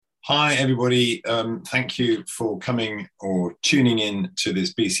Hi, everybody. Thank you for coming or tuning in to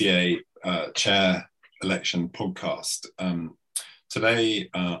this BCA chair election podcast. Today,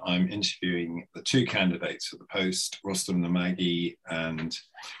 I'm interviewing the two candidates for the post, Rostam Namaghi and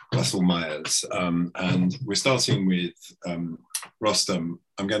Russell Myers. And we're starting with Rostam.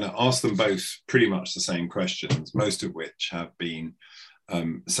 I'm going to ask them both pretty much the same questions, most of which have been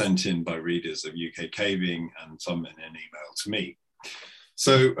sent in by readers of UK Caving and some in an email to me.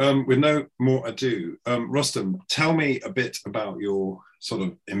 So with no more ado, Rostam, tell me a bit about your sort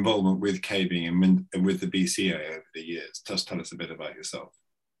of involvement with caving and with the BCA over the years. Just tell us a bit about yourself.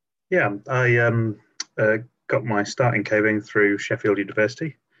 Yeah, I got my start in caving through Sheffield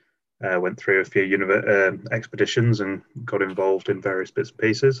University. Went through a few expeditions and got involved in various bits and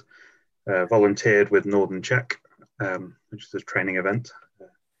pieces. Volunteered with Northern Czech, which is a training event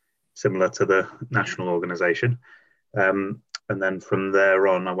similar to the national organisation. And then from there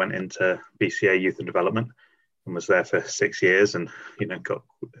on, I went into BCA Youth and Development and was there for 6 years and, got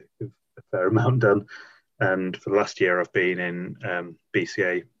a fair amount done. And for the last year, I've been in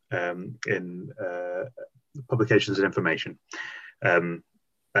BCA in Publications and Information.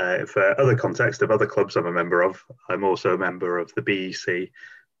 For other context of other clubs I'm a member of, I'm also a member of the BEC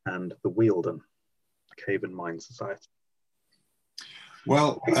and the Wealden Cave and Mine Society.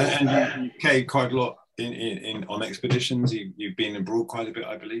 Well, and you cave quite a lot on expeditions. You've been abroad quite a bit,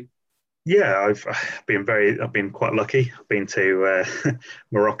 I believe. Yeah, I've been quite lucky. I've been to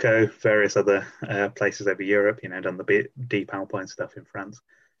Morocco, various other places over Europe. Done the deep alpine stuff in France,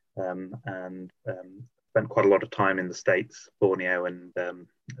 and spent quite a lot of time in the States, Borneo, and a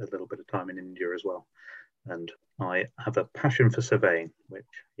little bit of time in India as well. And I have a passion for surveying, which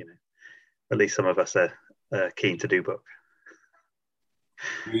at least some of us are keen to do. But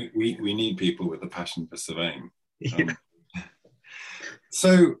we need people with a passion for surveying. Yeah.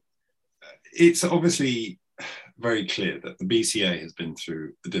 So it's obviously very clear that the BCA has been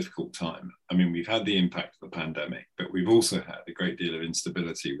through a difficult time. I mean, we've had the impact of the pandemic, but we've also had a great deal of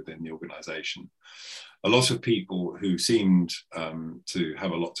instability within the organisation. A lot of people who seemed to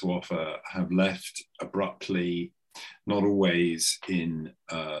have a lot to offer have left abruptly, not always in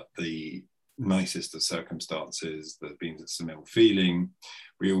the nicest of circumstances. There's been some ill feeling.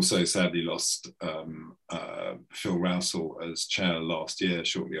 We also sadly lost Phil Rousell as chair last year,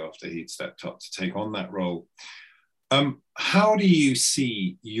 shortly after he'd stepped up to take on that role. How do you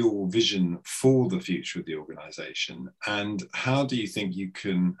see your vision for the future of the organisation, and how do you think you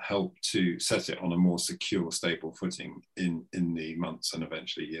can help to set it on a more secure, stable footing in the months and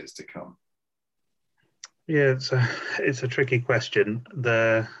eventually years to come? Yeah, it's a tricky question.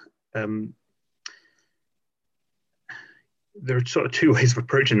 There are sort of two ways of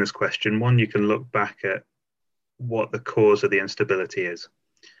approaching this question. One, you can look back at what the cause of the instability is,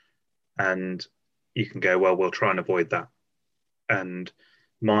 and you can go, well, we'll try and avoid that. And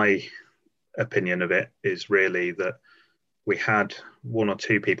my opinion of it is really that we had one or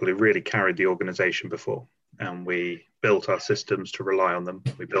two people who really carried the organisation before, and we built our systems to rely on them.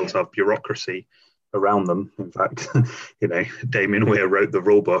 We built our bureaucracy around them. In fact, Damien Weir wrote the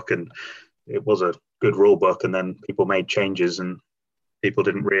rule book, and it was a good rule book, and then people made changes and people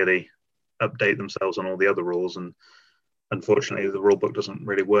didn't really update themselves on all the other rules. And unfortunately, the rule book doesn't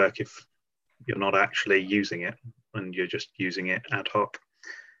really work if you're not actually using it and you're just using it ad hoc.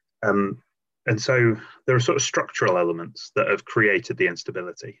 And so there are sort of structural elements that have created the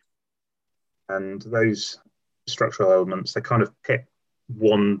instability. And those structural elements, they kind of pit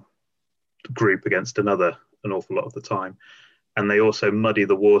one group against another an awful lot of the time. And they also muddy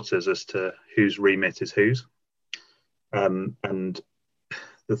the waters as to whose remit is whose. And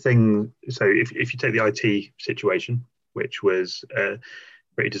the thing, so if you take the IT situation, which was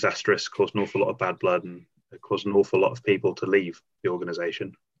pretty disastrous, caused an awful lot of bad blood and caused an awful lot of people to leave the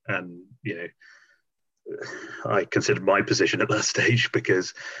organisation. And, I considered my position at that stage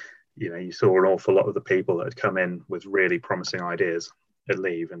because, you saw an awful lot of the people that had come in with really promising ideas to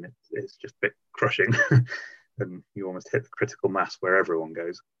leave, and it's just a bit crushing. And you almost hit the critical mass where everyone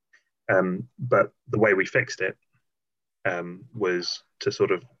goes. But the way we fixed it was to sort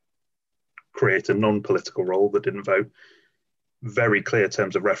of create a non-political role that didn't vote, very clear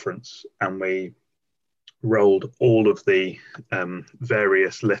terms of reference, and we rolled all of the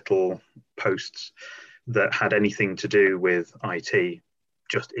various little posts that had anything to do with IT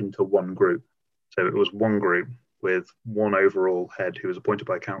just into one group. So it was one group with one overall head who was appointed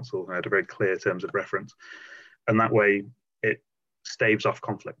by council and had a very clear terms of reference. And that way it staves off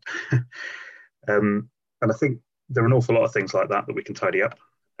conflict. And I think there are an awful lot of things like that we can tidy up.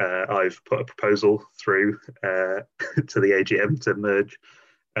 I've put a proposal through to the AGM to merge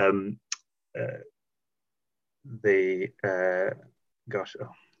Um, uh, the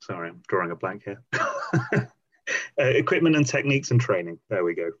sorry, I'm drawing a blank here. Equipment and techniques and training. There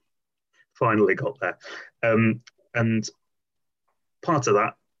we go. Finally got there. And part of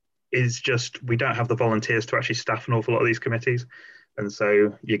that is just we don't have the volunteers to actually staff an awful lot of these committees, and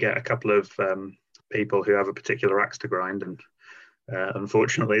so you get a couple of people who have a particular axe to grind, and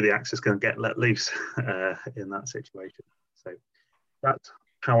unfortunately, the axe is going to get let loose in that situation. So that's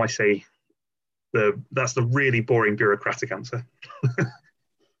how I see that's the really boring bureaucratic answer.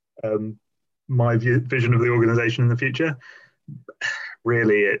 My vision of the organisation in the future,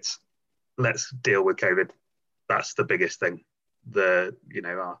 really, it's let's deal with COVID. That's the biggest thing. The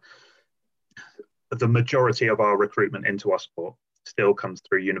majority of our recruitment into our sport still comes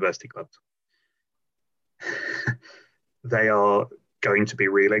through university clubs. They are going to be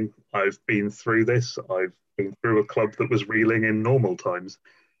reeling. I've been through this. I've been through a club that was reeling in normal times.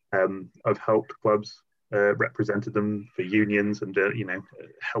 I've helped clubs, represented them for unions, and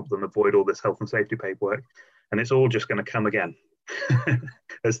helped them avoid all this health and safety paperwork. And it's all just going to come again.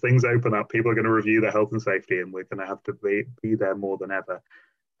 As things open up, people are going to review their health and safety, and we're going to have to be there more than ever.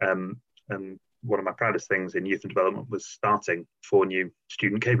 And one of my proudest things in youth and development was starting 4 new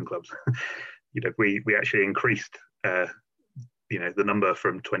student caving clubs. We actually increased the number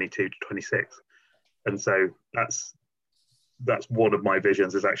from 22 to 26, and so that's one of my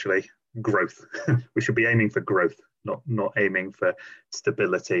visions, is actually growth. We should be aiming for growth, not aiming for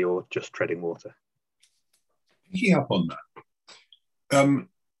stability or just treading water. Picking up on that,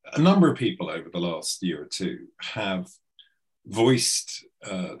 a number of people over the last year or two have voiced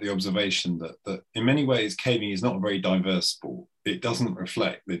the observation that in many ways caving is not a very diverse sport. It doesn't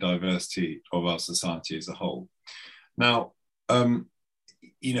reflect the diversity of our society as a whole. Now, I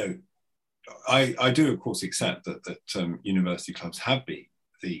do of course accept that university clubs have been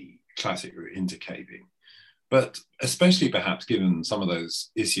the classic route into caving, but especially perhaps given some of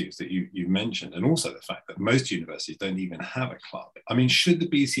those issues that you mentioned, and also the fact that most universities don't even have a club. I mean, should the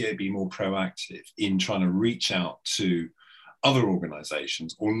BCA be more proactive in trying to reach out to other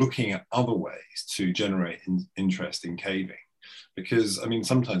organisations or looking at other ways to generate interest in caving? Because, I mean,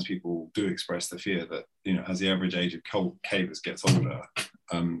 sometimes people do express the fear that, as the average age of cavers gets older,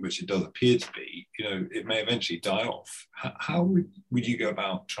 which it does appear to be, it may eventually die off. How would you go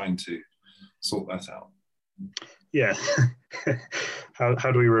about trying to sort that out? Yeah.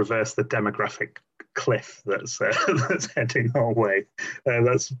 How do we reverse the demographic cliff that's heading our way?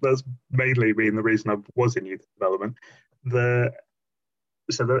 That's mainly been the reason I was in youth development. There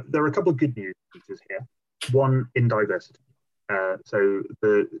are a couple of good news pieces here. One, in diversity. So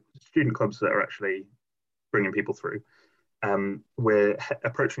the student clubs that are actually bringing people through, we're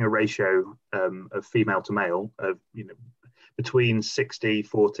approaching a ratio of female to male of between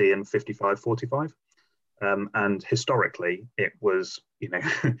 60-40 and 55-45. And historically, it was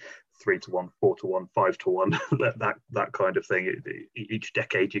 3-1, 4-1, 5-1, that kind of thing. Each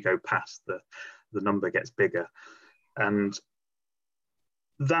decade you go past, the number gets bigger, and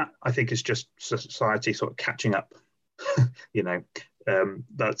that I think is just society sort of catching up.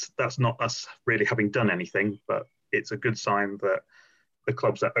 That's not us really having done anything, but it's a good sign that the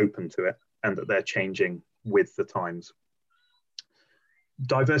clubs are open to it and that they're changing with the times.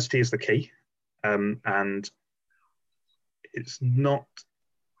 Diversity is the key. And it's not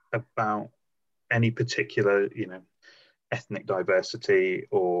about any particular, ethnic diversity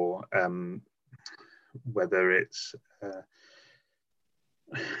or whether it's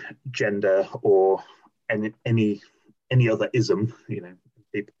gender or any other ism.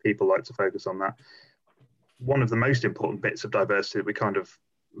 People like to focus on that. One of the most important bits of diversity that we kind of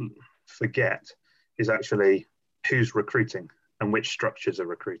forget is actually who's recruiting and which structures are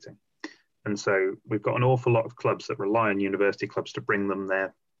recruiting. And so we've got an awful lot of clubs that rely on university clubs to bring them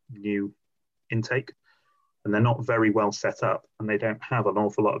their new intake, and they're not very well set up, and they don't have an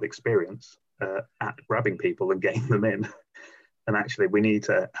awful lot of experience at grabbing people and getting them in. And actually, we need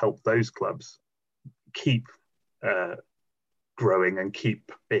to help those clubs keep growing and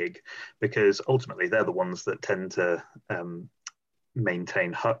keep big, because ultimately they're the ones that tend to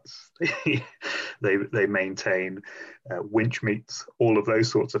maintain huts. They maintain winch meets, all of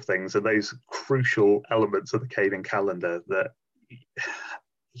those sorts of things, and those crucial elements of the caving calendar that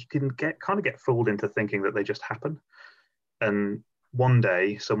you can get fooled into thinking that they just happen. And one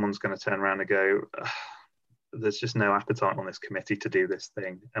day someone's going to turn around and go, there's just no appetite on this committee to do this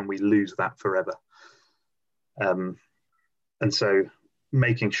thing, and we lose that forever. And so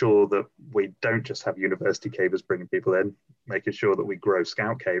making sure that we don't just have university cavers bringing people in, making sure that we grow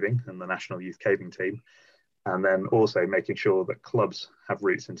scout caving and the National Youth Caving Team, and then also making sure that clubs have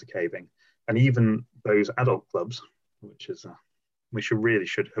routes into caving, and even those adult clubs, which is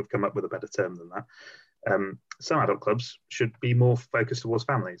should have come up with a better term than that. Some adult clubs should be more focused towards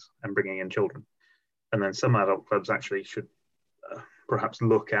families and bringing in children, and then some adult clubs actually should perhaps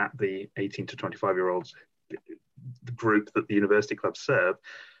look at the 18 to 25-year-olds, the group that the university clubs serve,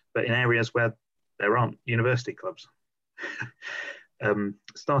 but in areas where there aren't university clubs.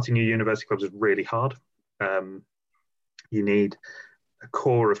 Starting new university clubs is really hard. You need a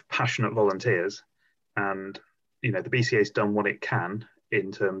core of passionate volunteers, and the BCA's done what it can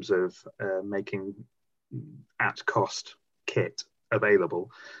in terms of making at cost kit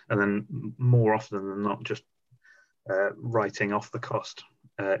available, and then more often than not just writing off the cost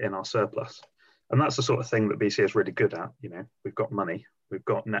in our surplus. And that's the sort of thing that BCA is really good at. We've got money, we've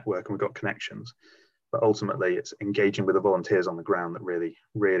got network, and we've got connections, but ultimately it's engaging with the volunteers on the ground that really,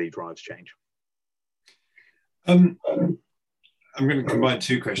 really drives change. I'm going to combine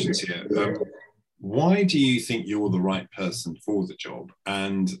two questions here. Why do you think you're the right person for the job?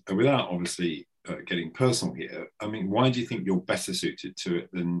 And without obviously getting personal here, I mean, why do you think you're better suited to it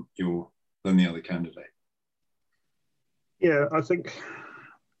than the other candidate? Yeah, I think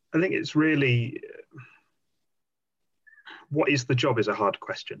it's really, what is the job is a hard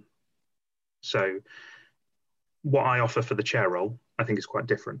question. So what I offer for the chair role, I think is quite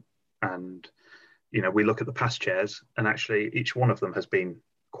different. And, we look at the past chairs, and actually each one of them has been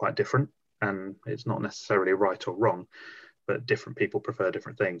quite different, and it's not necessarily right or wrong, but different people prefer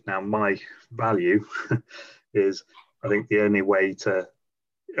different things. Now, my value is, I think the only way to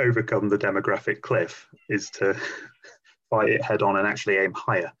overcome the demographic cliff is to fight it head on and actually aim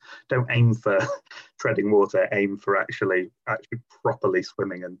higher. Don't aim for treading water, aim for actually properly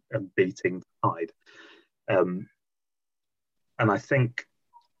swimming and beating the tide. And I think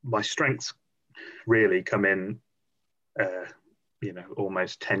my strengths really come in,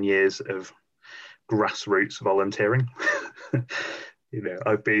 almost 10 years of grassroots volunteering.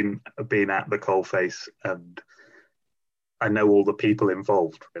 I've been at the coalface, and I know all the people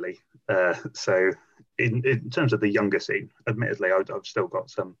involved, really. So in terms of the younger scene, admittedly, I've still got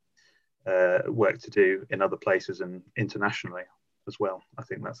some work to do in other places and internationally as well. I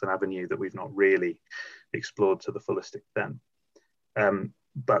think that's an avenue that we've not really explored to the fullest extent.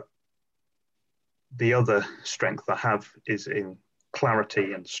 But the other strength I have is in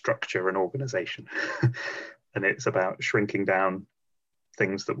clarity and structure and organization. And it's about shrinking down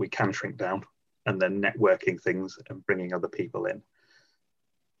things that we can shrink down, and then networking things and bringing other people in.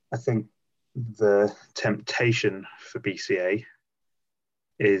 I think the temptation for BCA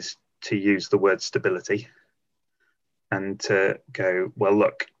is to use the word stability and to go, well,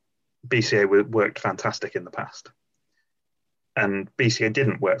 look, BCA worked fantastic in the past. And BCA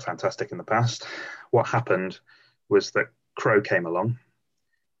didn't work fantastic in the past. What happened was that Crow came along.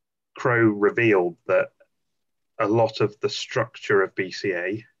 Crow revealed that a lot of the structure of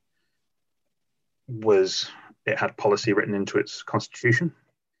BCA it had policy written into its constitution.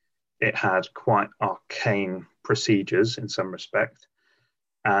 It had quite arcane procedures in some respect.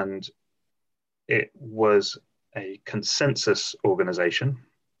 And it was a consensus organization,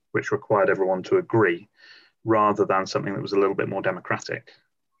 which required everyone to agree, rather than something that was a little bit more democratic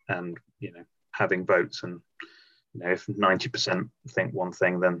and, having votes. And, if 90% think one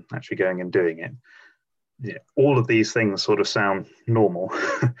thing, then actually going and doing it. Yeah, all of these things sort of sound normal,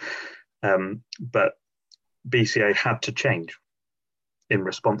 but BCA had to change in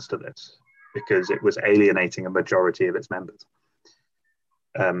response to this because it was alienating a majority of its members.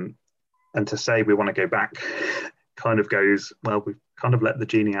 And to say we want to go back kind of goes, well, we've kind of let the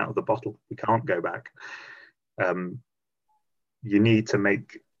genie out of the bottle. We can't go back. You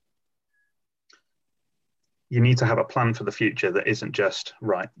need to have a plan for the future that isn't just,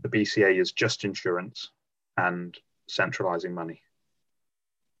 right, the BCA is just insurance and centralising money.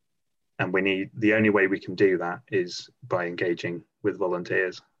 And the only way we can do that is by engaging with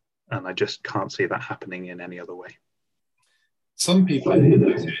volunteers. And I just can't see that happening in any other way. Some people in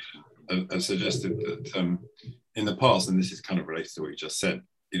the association have suggested that in the past, and this is kind of related to what you just said,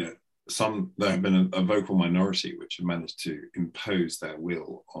 there have been a vocal minority which have managed to impose their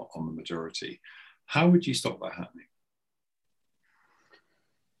will on the majority. How would you stop that happening?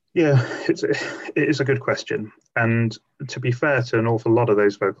 Yeah, it is a good question. And to be fair to an awful lot of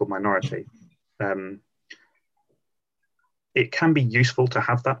those vocal minority, it can be useful to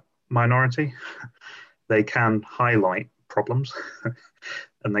have that minority. They can highlight problems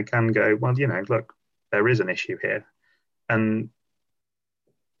and they can go, well, look, there is an issue here. And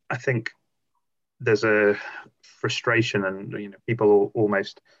I think there's a frustration and, people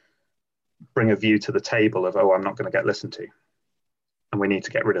almost bring a view to the table of, oh, I'm not going to get listened to, and we need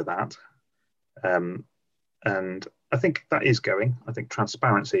to get rid of that. And I think that is going. I think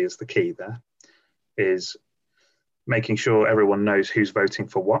transparency is the key there, is making sure everyone knows who's voting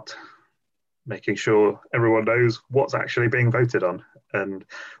for what, making sure everyone knows what's actually being voted on. And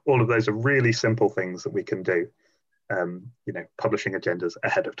all of those are really simple things that we can do. Publishing agendas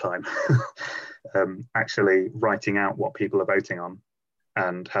ahead of time, actually writing out what people are voting on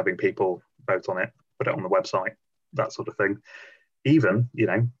and having people vote on it, put it on the website, that sort of thing. Even,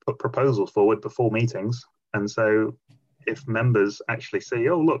 put proposals forward before meetings. And so if members actually see,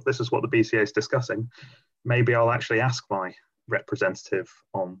 oh, look, this is what the BCA is discussing, maybe I'll actually ask my representative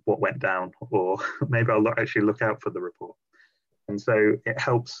on what went down, or maybe I'll actually look out for the report. And so it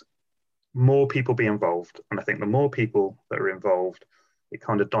helps more people be involved. And I think the more people that are involved, it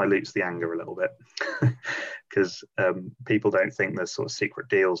kind of dilutes the anger a little bit, because people don't think there's sort of secret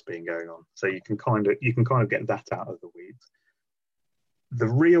deals being going on. So you can kind of get that out of the weeds. The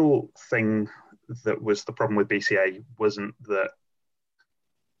real thing that was the problem with BCA wasn't that,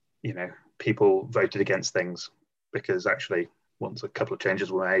 people voted against things, because actually once a couple of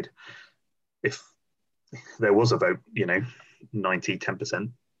changes were made, if there was a vote,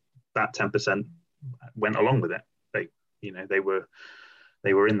 10%, that 10% went along with it.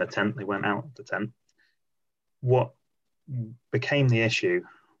 They were in the tent, they went out of the tent. What became the issue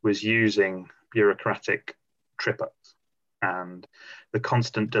was using bureaucratic trip-ups and the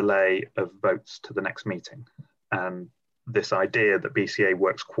constant delay of votes to the next meeting, and this idea that BCA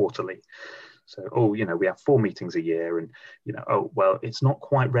works quarterly. So, we have 4 meetings a year, and, it's not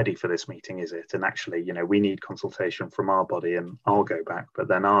quite ready for this meeting, is it? And actually, we need consultation from our body, and I'll go back, but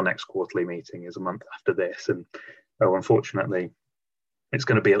then our next quarterly meeting is a month after this. And, unfortunately, it's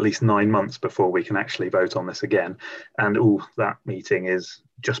going to be at least 9 months before we can actually vote on this again. And, that meeting is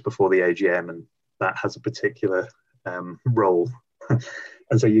just before the AGM, and that has a particular role.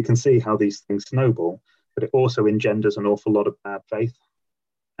 And so you can see how these things snowball, but it also engenders an awful lot of bad faith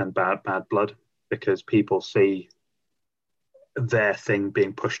and bad blood, because people see their thing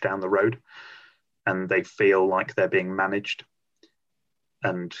being pushed down the road and they feel like they're being managed.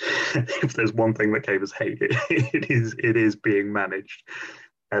 And if there's one thing that Cavers hate, it is being managed.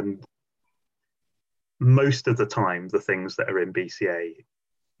 And most of the time, the things that are in BCA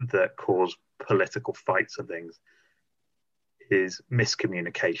that cause political fights and things is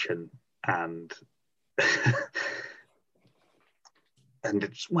miscommunication and and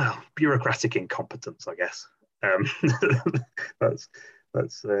it's, bureaucratic incompetence, I guess. That's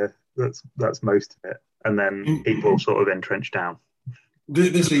most of it. And then people sort of entrench down.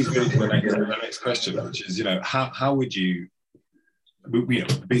 This leads me to the next question, which is, how would you,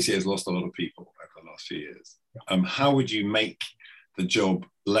 BCA has lost a lot of people over the last few years. How would you make the job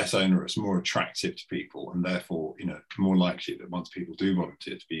less onerous, more attractive to people, and therefore, more likely that once people do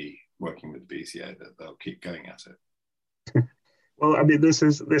volunteer to be working with the BCA, that they'll keep going at it? Well, I mean, this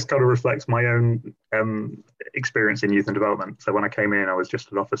kind of reflects my own experience in youth and development. So when I came in, I was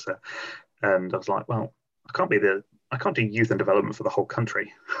just an officer, and I was like, well, I can't do youth and development for the whole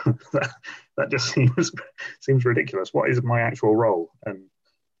country. that just seems ridiculous. What is my actual role? And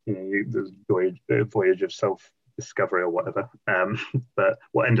there's a voyage of self-discovery or whatever. But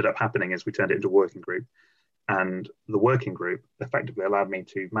what ended up happening is we turned it into a working group, and the working group effectively allowed me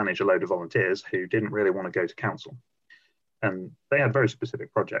to manage a load of volunteers who didn't really want to go to council. And they had very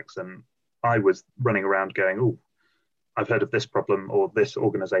specific projects, and I was running around going, oh, I've heard of this problem, or this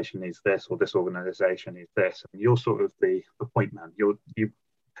organisation needs this, or this organisation needs this. And you're sort of the point man. You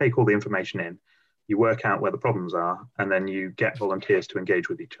take all the information in, you work out where the problems are, and then you get volunteers to engage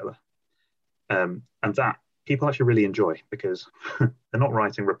with each other. And that people actually really enjoy, because they're not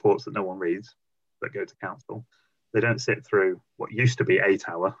writing reports that no one reads that go to council. They don't sit through what used to be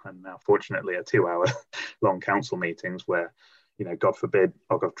 8-hour and now fortunately are 2-hour long council meetings where, God forbid,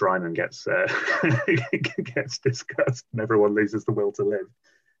 Ogof Dryman gets discussed and everyone loses the will to live.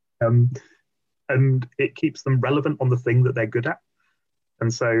 And it keeps them relevant on the thing that they're good at.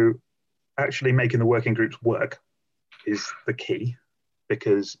 And so actually making the working groups work is the key,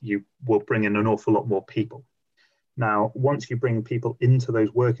 because you will bring in an awful lot more people. Now, once you bring people into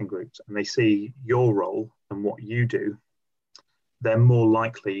those working groups and they see your role and what you do, they're more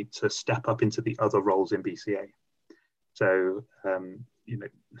likely to step up into the other roles in BCA. So,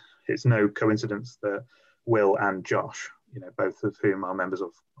 it's no coincidence that Will and Josh, both of whom are members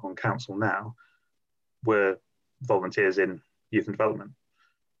of on council now, were volunteers in youth and development.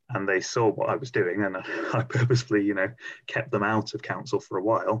 And they saw what I was doing, and I purposefully, kept them out of council for a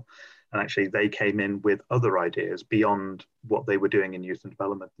while, And actually, they came in with other ideas beyond what they were doing in youth and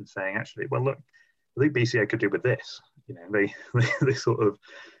development, and saying, actually, well, look, I think BCA could do with this. You know, they sort of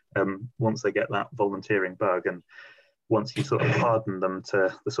once they get that volunteering bug, and once you sort of harden them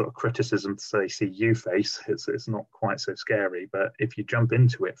to the sort of criticisms they see you face, it's not quite so scary. But if you jump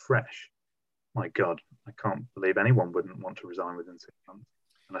into it fresh, my God, I can't believe anyone wouldn't want to resign within 6 months.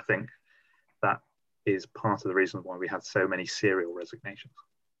 And I think that is part of the reason why we had so many serial resignations.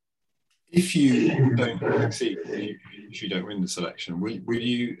 If you don't succeed, if you don't win the selection, will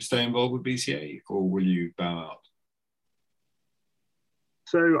you stay involved with BCA or will you bow out?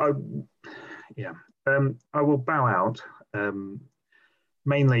 So I will bow out,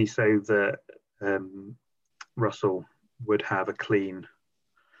 mainly so that Russell would have a clean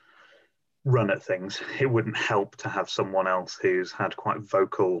run at things. It wouldn't help to have someone else who's had quite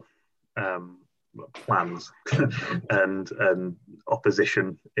vocal plans and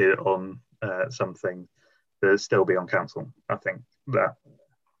opposition on something to still be on council. I think that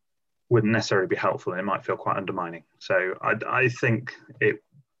wouldn't necessarily be helpful, and it might feel quite undermining. So I think it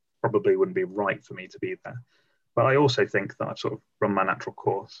probably wouldn't be right for me to be there. But I also think that I've sort of run my natural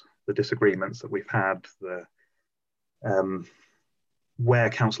course. The disagreements that we've had, the where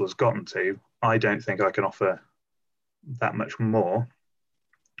council has gotten to, I don't think I can offer that much more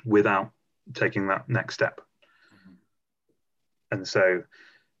without taking that next step. And so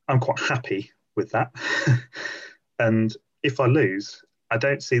I'm quite happy with that. And if I lose, I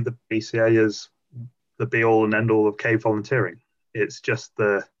don't see the BCA as the be all and end all of Cave volunteering. It's just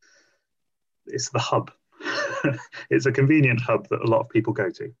it's the hub. It's a convenient hub that a lot of people go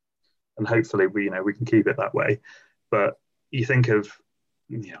to, and hopefully we can keep it that way. But you think of,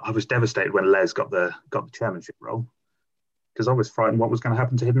 I was devastated when Les got the chairmanship role, because I was frightened what was going to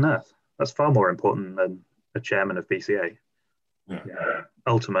happen to Hidden Earth. That's far more important than a chairman of BCA. Yeah.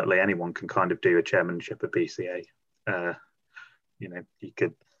 Ultimately, anyone can kind of do a chairmanship of BCA. You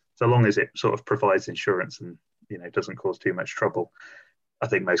could, so long as it sort of provides insurance and doesn't cause too much trouble. I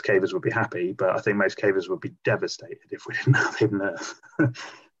think most cavers would be happy, but I think most cavers would be devastated if we didn't have Hidden Earth.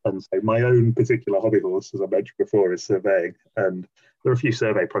 And so my own particular hobby horse, as I mentioned before, is surveying. And there are a few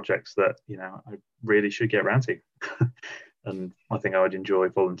survey projects that I really should get around to. And I think I would enjoy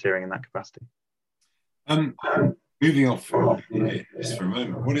volunteering in that capacity. Moving off from here just for a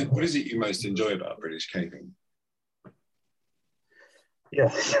moment, what is it you most enjoy about British caving?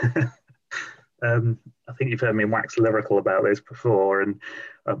 Yes. I think you've heard me wax lyrical about this before, and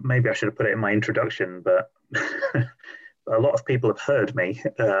maybe I should have put it in my introduction, but a lot of people have heard me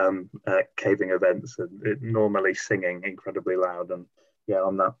at caving events, and normally singing incredibly loud. And yeah,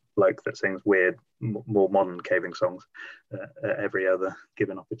 I'm that bloke that sings weird, more modern caving songs at every other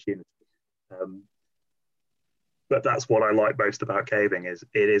given opportunity. But that's what I like most about caving, is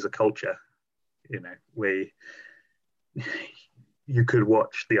it is a culture. You could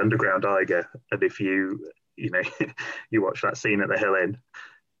watch the Underground Eiger, and if you watch that scene at the Hill Inn,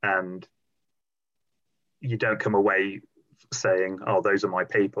 and you don't come away saying, "Oh, those are my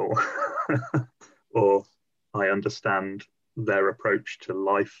people," or "I understand their approach to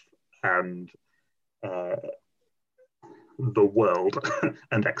life and the world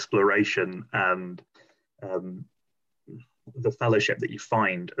and exploration and the fellowship that you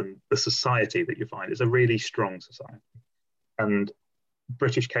find and the society that you find is a really strong society." And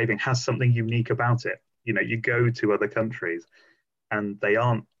British caving has something unique about it. You go to other countries and they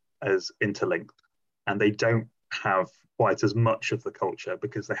aren't as interlinked, and they don't have quite as much of the culture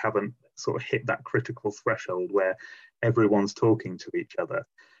because they haven't sort of hit that critical threshold where everyone's talking to each other.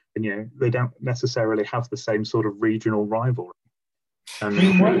 And, they don't necessarily have the same sort of regional rivalry.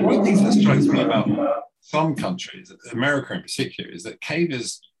 And one of the things that strikes me about some countries, America in particular, is that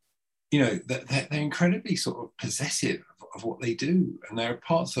cavers, they're incredibly sort of possessive of what they do. And there are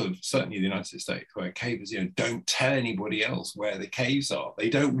parts of certainly the United States where cavers, don't tell anybody else where the caves are. They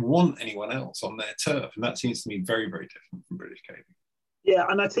don't want anyone else on their turf. And that seems to me very, very different from British caving. Yeah,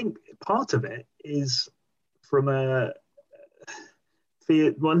 and I think part of it is from a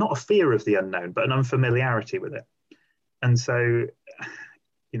fear, well, not a fear of the unknown, but an unfamiliarity with it. And so,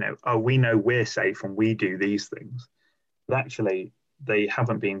 we know we're safe and we do these things. But actually, they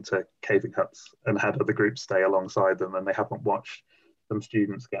haven't been to caving huts and had other groups stay alongside them, and they haven't watched some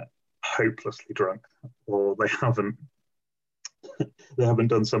students get hopelessly drunk, or they haven't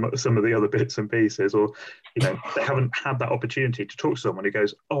done some of the other bits and pieces, or they haven't had that opportunity to talk to someone who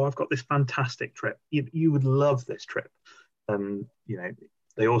goes, "Oh, I've got this fantastic trip. You would love this trip." And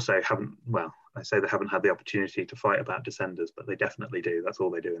they also haven't. Well, I say they haven't had the opportunity to fight about descenders, but they definitely do. That's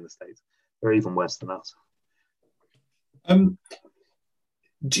all they do in the States. They're even worse than us.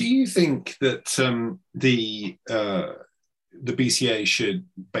 Do you think that the BCA should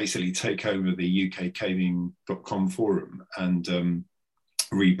basically take over the UKcaving.com forum and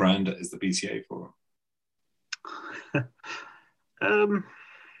rebrand it as the BCA forum?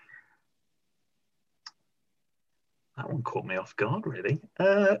 That one caught me off guard, really.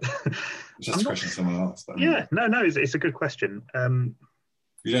 Just a question someone asked. Yeah, no, it's a good question.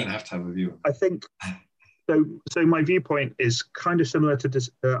 You don't have to have a view. I think so. So my viewpoint is kind of similar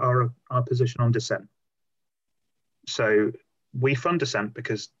to our position on dissent. So we fund dissent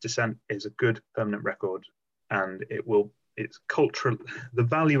because dissent is a good permanent record, and it's cultural. The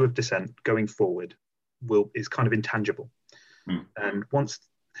value of dissent going forward is kind of intangible. And once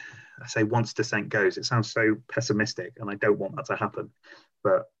dissent goes, it sounds so pessimistic, and I don't want that to happen.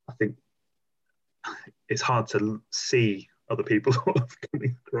 But I think it's hard to see other people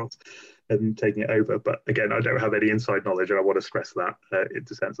coming across and taking it over. But again, I don't have any inside knowledge, and I want to stress that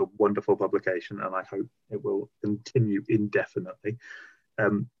Dissent's a wonderful publication, and I hope it will continue indefinitely.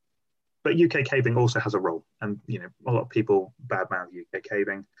 But UK Caving also has a role, and a lot of people badmouth UK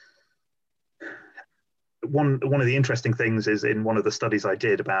Caving. One of the interesting things is in one of the studies I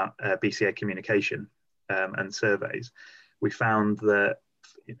did about BCA communication and surveys, we found that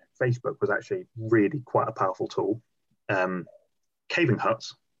Facebook was actually really quite a powerful tool. Caving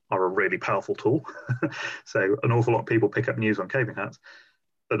huts are a really powerful tool. So an awful lot of people pick up news on caving huts.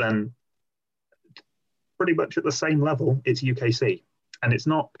 But then pretty much at the same level, it's UKC. And it's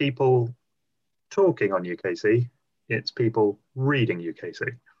not people talking on UKC, it's people reading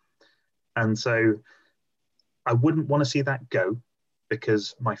UKC. And so I wouldn't want to see that go,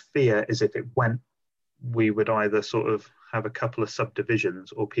 because my fear is if it went, we would either sort of have a couple of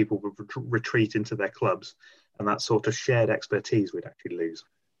subdivisions, or people would retreat into their clubs, and that sort of shared expertise we'd actually lose.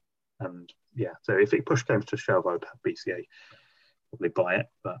 And yeah, so if it push came to shove, I would have BCA probably buy it,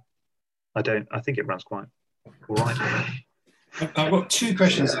 but I think it runs quite all right. I've got two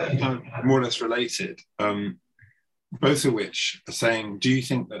questions that are kind of more or less related, both of which are saying, do you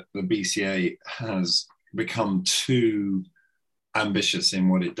think that the BCA has become too ambitious in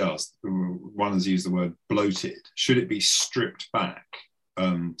what it does? One has used the word bloated. Should it be stripped back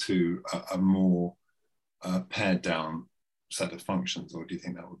to a more pared down set of functions, or do you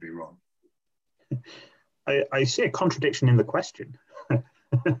think that would be wrong? I see a contradiction in the question.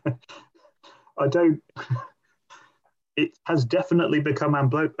 I don't. It has definitely become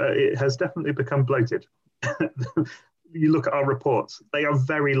bloated. You look at our reports; they are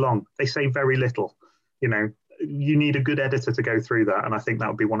very long. They say very little. You need a good editor to go through that, and I think that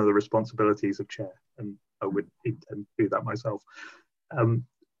would be one of the responsibilities of chair, and I would intend to do that myself,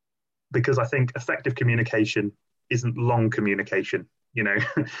 because I think effective communication isn't long communication. Get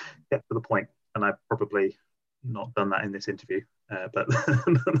to the point, and I've probably not done that in this interview, but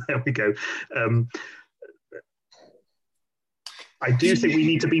there we go. I do think we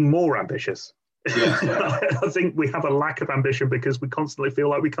need to be more ambitious. Yeah. I think we have a lack of ambition because we constantly feel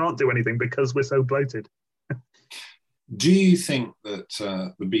like we can't do anything because we're so bloated. Do you think that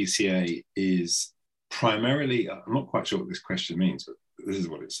the BCA is primarily, I'm not quite sure what this question means, but this is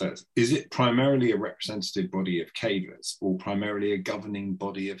what it says. Is it primarily a representative body of cavers, or primarily a governing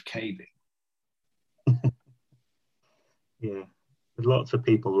body of caving? Yeah, lots of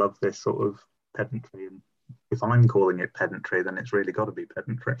people love this sort of pedantry, and if I'm calling it pedantry, then it's really got to be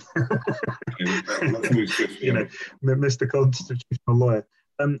pedantry. Mr. Constitutional Lawyer.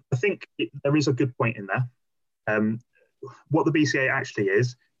 I think there is a good point in there. What the BCA actually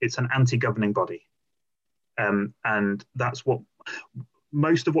is, it's an anti-governing body. And that's what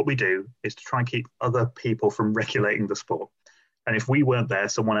most of what we do is to try and keep other people from regulating the sport. And if we weren't there,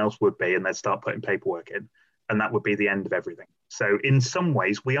 someone else would be, and they'd start putting paperwork in, and that would be the end of everything. So in some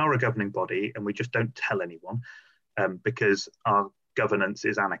ways, we are a governing body, and we just don't tell anyone because our governance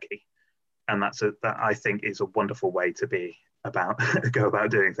is anarchy. And that I think is a wonderful way to go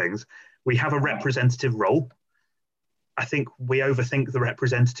about doing things. We have a representative role. I think we overthink the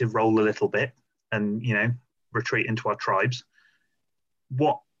representative role a little bit, and retreat into our tribes.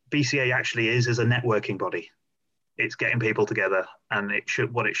 What BCA actually is a networking body. It's getting people together, and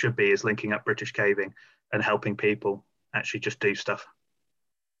what it should be is linking up British caving and helping people actually just do stuff.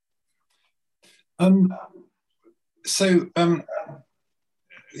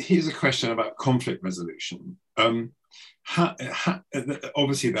 Here's a question about conflict resolution.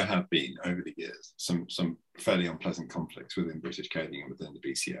 Obviously, there have been over the years some fairly unpleasant conflicts within British caving and within the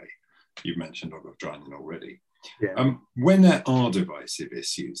BCA. You've mentioned Ogof Drainen already. Yeah. When there are divisive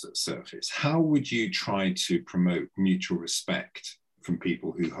issues that surface, how would you try to promote mutual respect from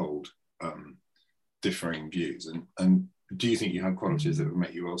people who hold differing views? And Do you think you have qualities that would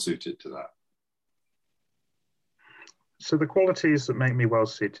make you well suited to that? So the qualities that make me well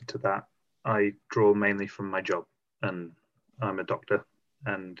suited to that, I draw mainly from my job, and I'm a doctor.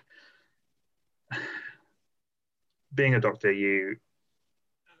 And being a doctor, you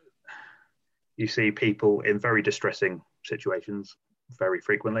see people in very distressing situations very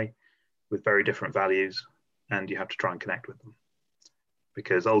frequently with very different values, and you have to try and connect with them,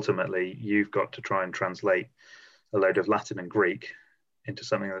 because ultimately you've got to try and translate a load of Latin and Greek into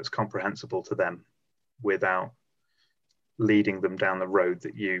something that's comprehensible to them without leading them down the road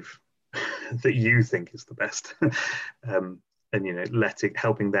that you think is the best. And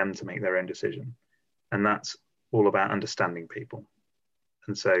helping them to make their own decision. And that's all about understanding people.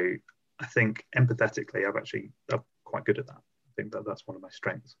 And so I think empathetically I'm quite good at that. I think that's one of my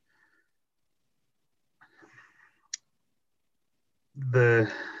strengths. The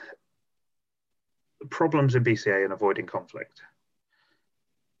problems in BCA and avoiding conflict,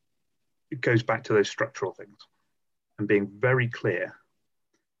 it goes back to those structural things and being very clear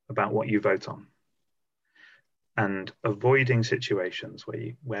about what you vote on, and avoiding situations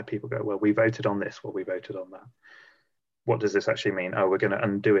where people go, well, we voted on this, well, we voted on that. What does this actually mean? Oh, we're going to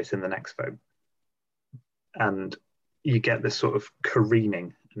undo it in the next vote. And you get this sort of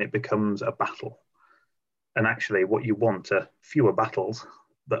careening, and it becomes a battle. And actually what you want are fewer battles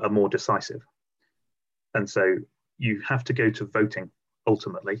that are more decisive. And so you have to go to voting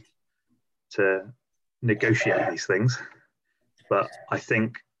ultimately to negotiate these things. But I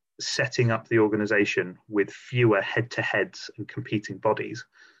think setting up the organization with fewer head-to-heads and competing bodies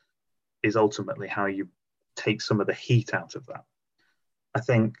is ultimately how you take some of the heat out of that. I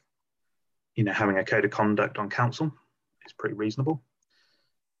think, having a code of conduct on council is pretty reasonable.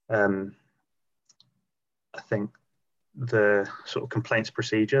 I think the sort of complaints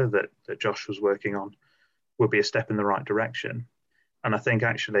procedure that Josh was working on will be a step in the right direction. And I think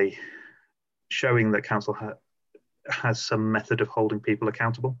actually showing that council has some method of holding people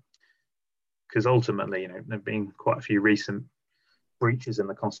accountable, because ultimately, there have been quite a few recent breaches in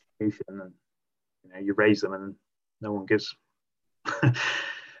the Constitution, and you raise them and no one gives,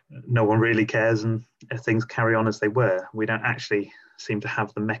 no one really cares, and things carry on as they were. We don't actually seem to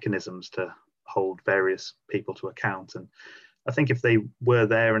have the mechanisms to hold various people to account. And I think if they were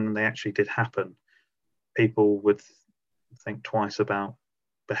there and they actually did happen, people would think twice about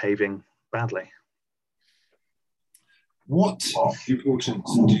behaving badly. What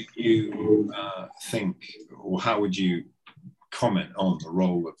importance do you think, or how would you comment on the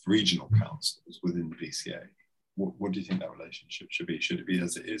role of regional councils within the BCA? What do you think that relationship should be? Should it be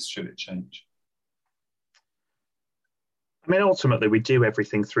as it is? Should it change? I mean, ultimately, we do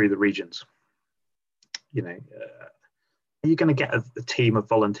everything through the regions. Are you going to get a team of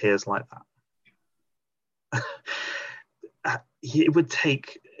volunteers like that? It would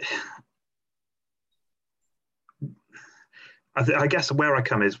take... I guess where I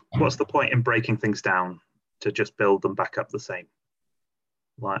come is, what's the point in breaking things down to just build them back up the same?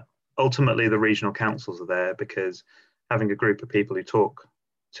 Like, ultimately, the regional councils are there because having a group of people who talk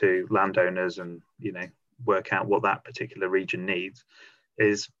to landowners and, work out what that particular region needs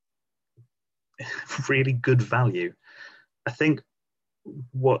is really good value. I think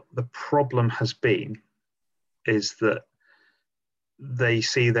what the problem has been is that they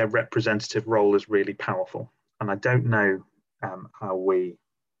see their representative role as really powerful. And I don't know how we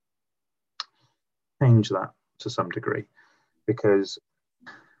change that to some degree, because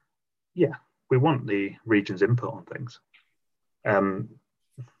we want the region's input on things. Do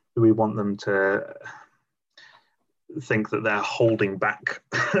we want them to think that they're holding back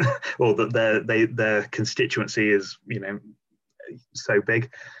or that their constituency is so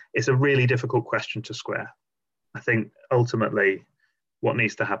big? It's a really difficult question to square. I think ultimately what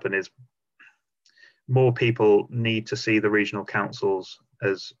needs to happen is more people need to see the regional councils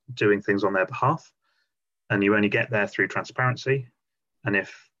as doing things on their behalf, and you only get there through transparency. And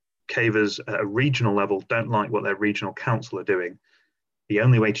if cavers at a regional level don't like what their regional council are doing, the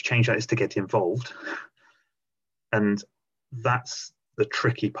only way to change that is to get involved. And that's the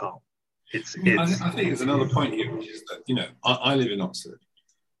tricky part. I think there's another point here, which is that, I live in Oxford.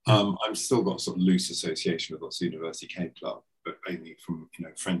 I've still got sort of loose association with Oxford University Cave Club, but mainly from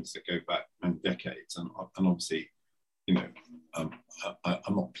friends that go back many decades, and obviously I'm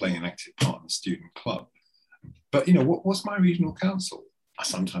not playing an active part in the student club. But what's my regional council? I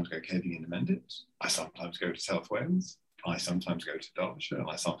sometimes go caving in the Mendips. I sometimes go to South Wales. I sometimes go to Derbyshire, and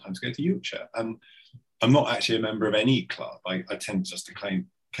I sometimes go to Yorkshire. And I'm not actually a member of any club. I tend just to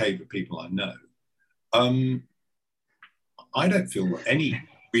cave with people I know. I don't feel that any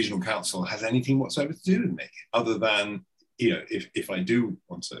regional council has anything whatsoever to do with me, other than if I do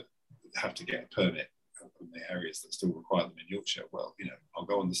want to have to get a permit in the areas that still require them in Yorkshire, well, I'll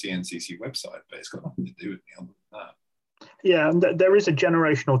go on the CNCC website, but it's got nothing to do with me other than that. Yeah, and there is a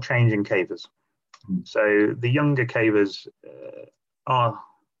generational change in cavers. So the younger cavers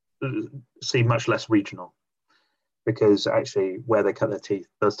see much less regional, because actually where they cut their teeth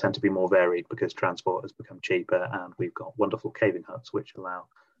does tend to be more varied, because transport has become cheaper, and we've got wonderful caving huts which allow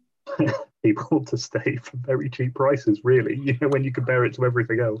people to stay for very cheap prices, really, when you compare it to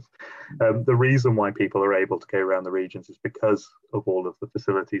everything else. The reason why people are able to go around the regions is because of all of the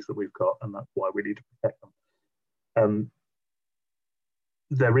facilities that we've got, and that's why we need to protect them.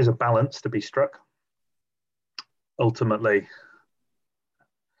 There is a balance to be struck. Ultimately,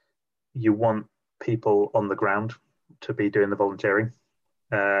 you want people on the ground to be doing the volunteering.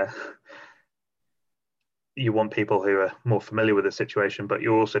 You want people who are more familiar with the situation, but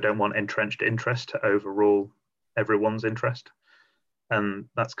you also don't want entrenched interest to overrule everyone's interest. And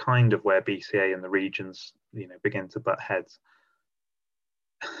that's kind of where BCA and the regions, begin to butt heads.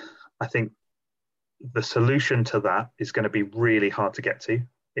 I think the solution to that is going to be really hard to get to.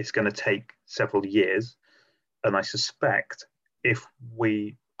 It's going to take several years. And I suspect if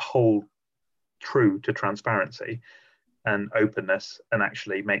we hold true to transparency and openness, and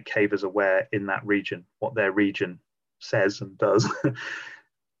actually make cavers aware in that region what their region says and does,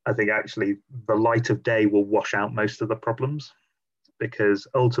 I think actually the light of day will wash out most of the problems, because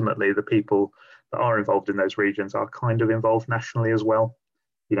ultimately the people that are involved in those regions are kind of involved nationally as well.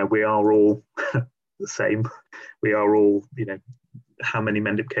 We are all the same. We are all, how many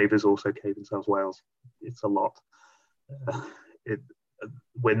Mendip cavers also cave in South Wales? It's a lot.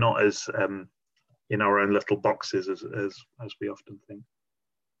 We're not as in our own little boxes as we often think.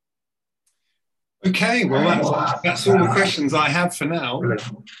 Okay, well that's all the questions I have for now.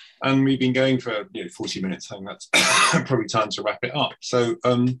 Brilliant. And we've been going for 40 minutes, and that's probably time to wrap it up. So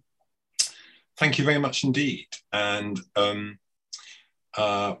thank you very much indeed. And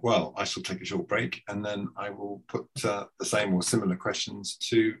I shall take a short break, and then I will put the same or similar questions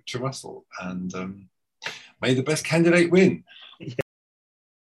to Russell, and may the best candidate win.